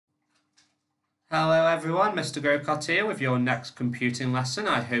Hello everyone, Mr. Grocott here with your next computing lesson.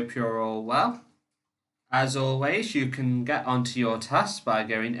 I hope you're all well. As always, you can get onto your task by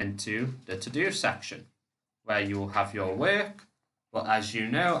going into the to-do section, where you will have your work, but as you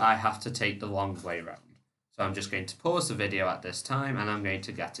know, I have to take the long way round. So I'm just going to pause the video at this time and I'm going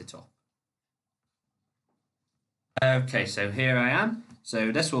to get it up. Okay, so here I am.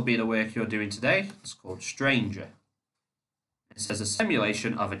 So this will be the work you're doing today. It's called Stranger. It says a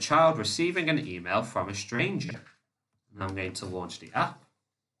simulation of a child receiving an email from a stranger. And I'm going to launch the app.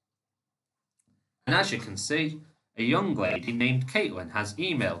 And as you can see, a young lady named Caitlin has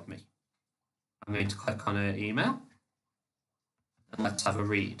emailed me. I'm going to click on her email. And let's have a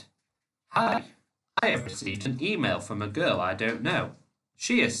read. Hi, I have received an email from a girl I don't know.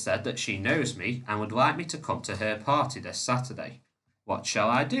 She has said that she knows me and would like me to come to her party this Saturday. What shall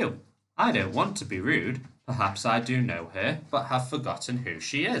I do? I don't want to be rude. Perhaps I do know her, but have forgotten who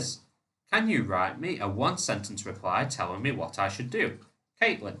she is. Can you write me a one-sentence reply telling me what I should do?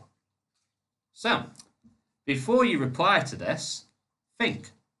 Caitlin. So, before you reply to this,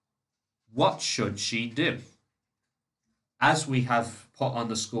 think, what should she do? As we have put on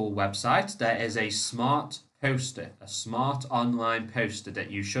the school website, there is a smart poster, a smart online poster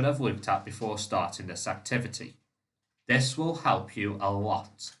that you should have looked at before starting this activity. This will help you a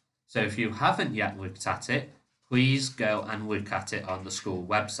lot. So if you haven't yet looked at it, please go and look at it on the school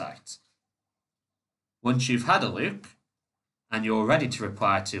website. Once you've had a look and you're ready to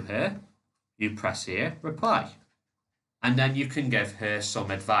reply to her, you press here, reply. And then you can give her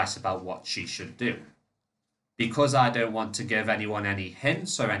some advice about what she should do. Because I don't want to give anyone any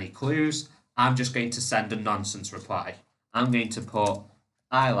hints or any clues, I'm just going to send a nonsense reply. I'm going to put,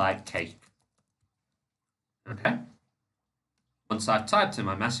 I like cake. Okay? Once I've typed in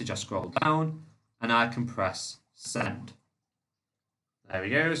my message, I scroll down and I can press send. There he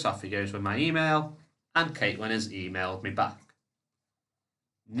goes, off he goes with my email, and Caitlin has emailed me back.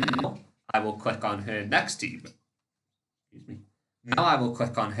 Now I will click on her next email. Now I will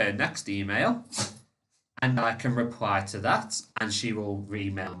click on her next email and I can reply to that and she will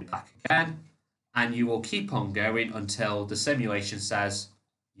email me back again, and you will keep on going until the simulation says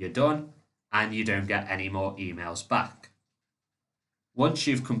you're done and you don't get any more emails back. Once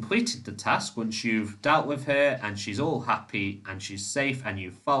you've completed the task, once you've dealt with her and she's all happy and she's safe and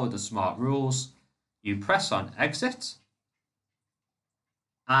you've followed the smart rules, you press on exit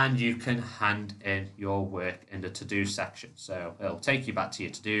and you can hand in your work in the to-do section. So it'll take you back to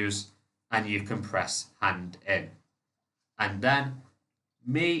your to-dos and you can press hand in. And then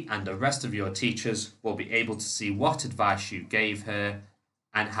me and the rest of your teachers will be able to see what advice you gave her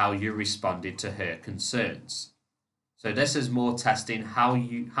and how you responded to her concerns. So this is more testing how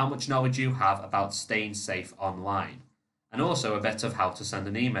much knowledge you have about staying safe online, and also a bit of how to send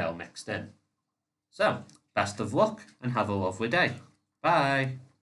an email mixed in. So, best of luck and have a lovely day. Bye.